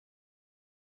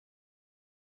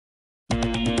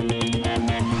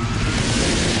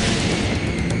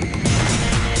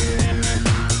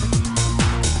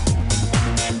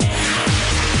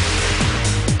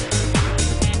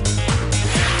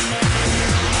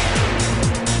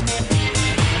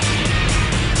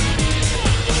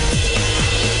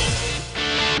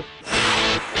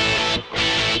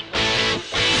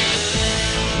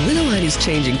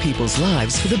changing people's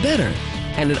lives for the better,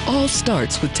 and it all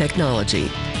starts with technology.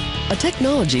 A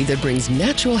technology that brings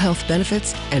natural health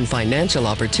benefits and financial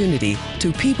opportunity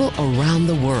to people around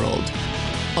the world.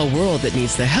 A world that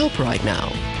needs the help right now.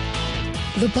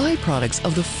 The byproducts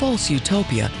of the false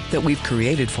utopia that we've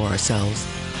created for ourselves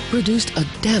produced a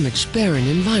damaged, barren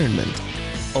environment.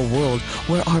 A world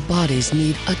where our bodies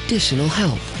need additional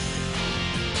help.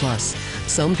 Plus,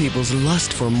 some people's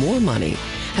lust for more money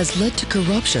has led to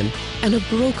corruption and a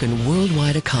broken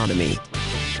worldwide economy.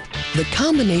 The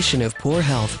combination of poor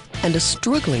health and a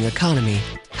struggling economy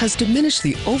has diminished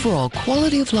the overall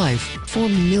quality of life for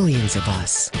millions of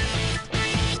us.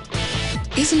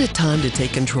 Isn't it time to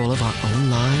take control of our own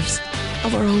lives,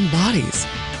 of our own bodies,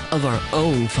 of our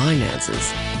own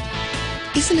finances?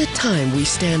 Isn't it time we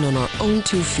stand on our own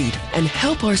 2 feet and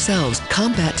help ourselves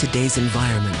combat today's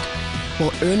environment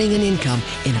while earning an income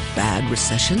in a bad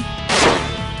recession?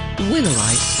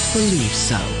 Winalite believes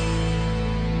so.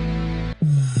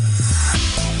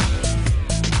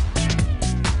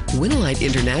 Winalite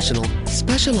International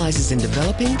specializes in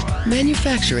developing,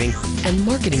 manufacturing, and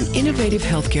marketing innovative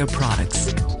healthcare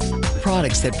products.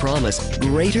 Products that promise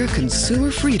greater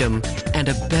consumer freedom and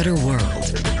a better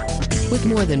world. With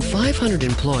more than 500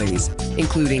 employees,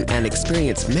 including an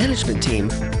experienced management team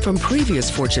from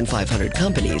previous Fortune 500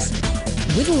 companies,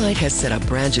 Winalite has set up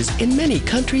branches in many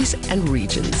countries and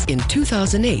regions in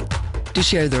 2008 to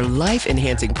share their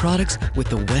life-enhancing products with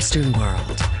the Western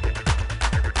world.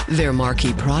 Their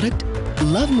marquee product,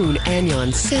 Love Moon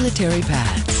Anion Sanitary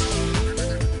Pads.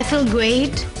 I feel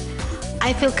great,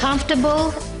 I feel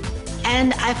comfortable,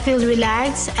 and I feel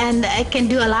relaxed, and I can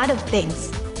do a lot of things.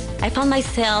 I found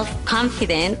myself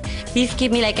confident. This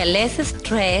gave me like a less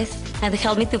stress and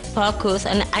helped me to focus,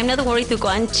 and I'm not worried to go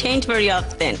and change very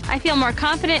often. I feel more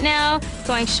confident now,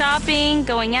 going shopping,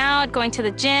 going out, going to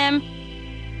the gym.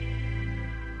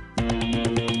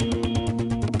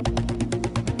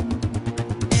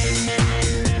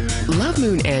 Love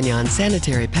Moon Anion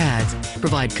Sanitary Pads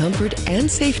provide comfort and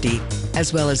safety,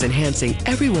 as well as enhancing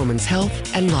every woman's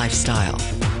health and lifestyle.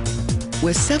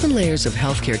 With 7 layers of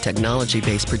healthcare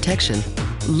technology-based protection,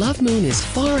 Love Moon is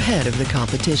far ahead of the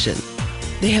competition.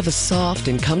 They have a soft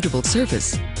and comfortable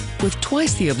surface with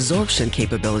twice the absorption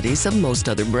capabilities of most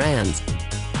other brands.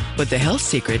 But the health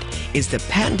secret is the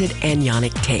patented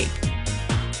anionic tape.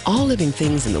 All living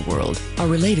things in the world are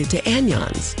related to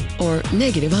anions, or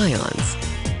negative ions.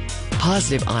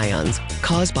 Positive ions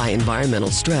caused by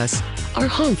environmental stress are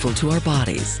harmful to our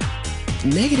bodies.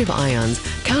 Negative ions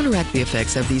counteract the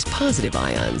effects of these positive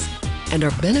ions and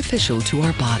are beneficial to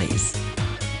our bodies.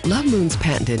 Love Moon's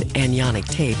patented anionic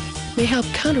tape may help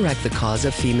counteract the cause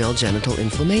of female genital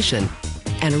inflammation,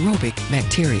 anaerobic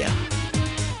bacteria.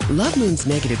 Love Moon's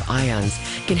negative ions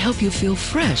can help you feel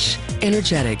fresh,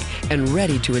 energetic, and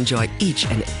ready to enjoy each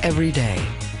and every day.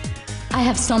 I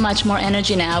have so much more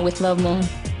energy now with Love Moon.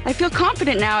 I feel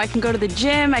confident now. I can go to the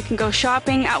gym, I can go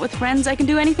shopping, out with friends, I can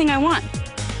do anything I want.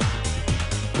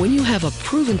 When you have a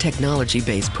proven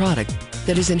technology-based product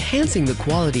that is enhancing the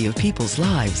quality of people's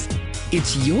lives,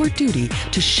 it's your duty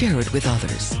to share it with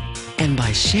others. And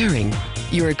by sharing,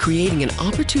 you are creating an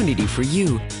opportunity for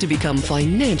you to become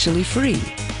financially free.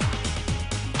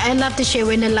 I love to share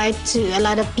Winalite to a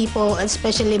lot of people,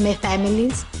 especially my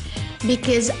families,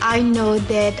 because I know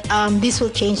that this will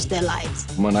change their lives.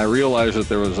 When I realized that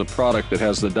there was a product that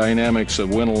has the dynamics of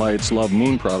Winalite's Love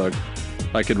Moon product,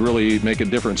 I could really make a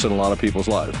difference in a lot of people's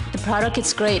lives. The product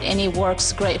is great and it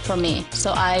works great for me.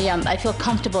 So I feel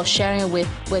comfortable sharing it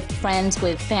with friends,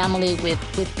 with family,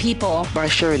 with people. By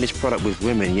sharing this product with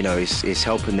women, you know, it's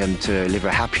helping them to live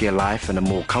a happier life and a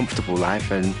more comfortable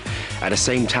life. And at the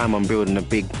same time, I'm building a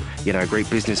big, you know, great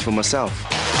business for myself.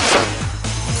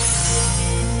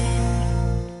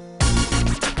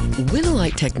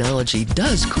 Winalite technology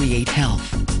does create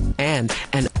health and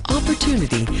an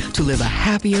opportunity to live a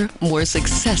happier, more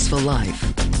successful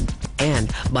life.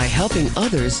 And by helping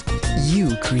others,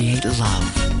 you create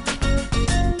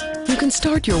love. You can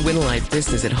start your Winalite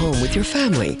business at home with your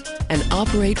family and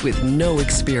operate with no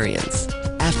experience.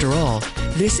 After all,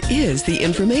 this is the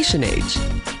information age.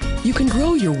 You can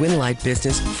grow your Winalite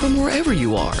business from wherever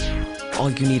you are.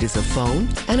 All you need is a phone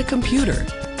and a computer.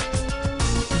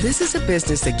 This is a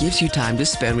business that gives you time to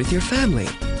spend with your family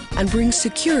and brings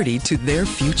security to their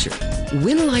future.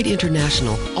 Winalite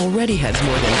International already has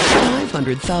more than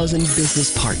 500,000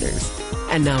 business partners,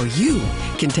 and now you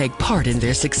can take part in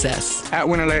their success. At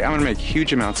Winalite, I'm going to make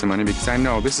huge amounts of money because I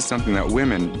know this is something that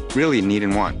women really need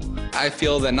and want. I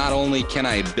feel that not only can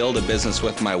I build a business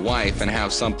with my wife and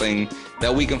have something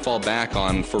that we can fall back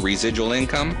on for residual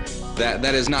income,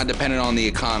 that is not dependent on the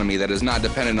economy, that is not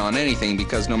dependent on anything,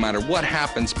 because no matter what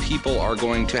happens, people are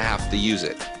going to have to use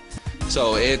it.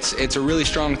 So it's a really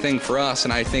strong thing for us,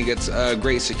 and I think it's a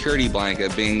great security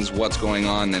blanket being what's going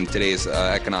on in today's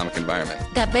economic environment.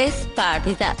 The best part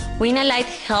is that wina Light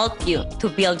help you to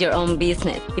build your own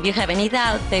business. If you have any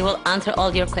doubts, they will answer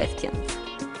all your questions.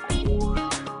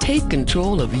 Take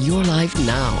control of your life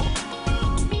now.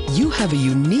 You have a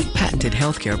unique patented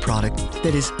healthcare product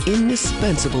that is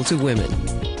indispensable to women.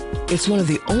 It's one of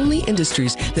the only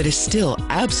industries that is still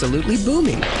absolutely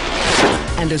booming,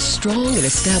 and a strong and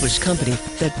established company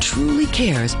that truly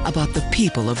cares about the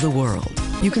people of the world.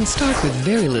 You can start with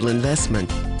very little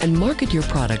investment and market your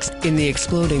products in the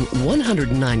exploding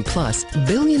 $109+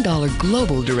 billion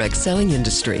global direct selling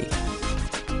industry.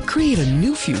 Create a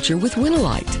new future with wina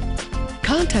Light.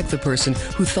 Contact the person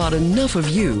who thought enough of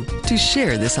you to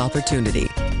share this opportunity.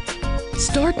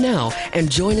 Start now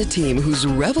and join a team whose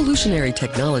revolutionary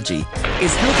technology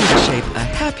is helping to shape a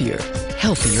happier,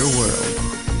 healthier world.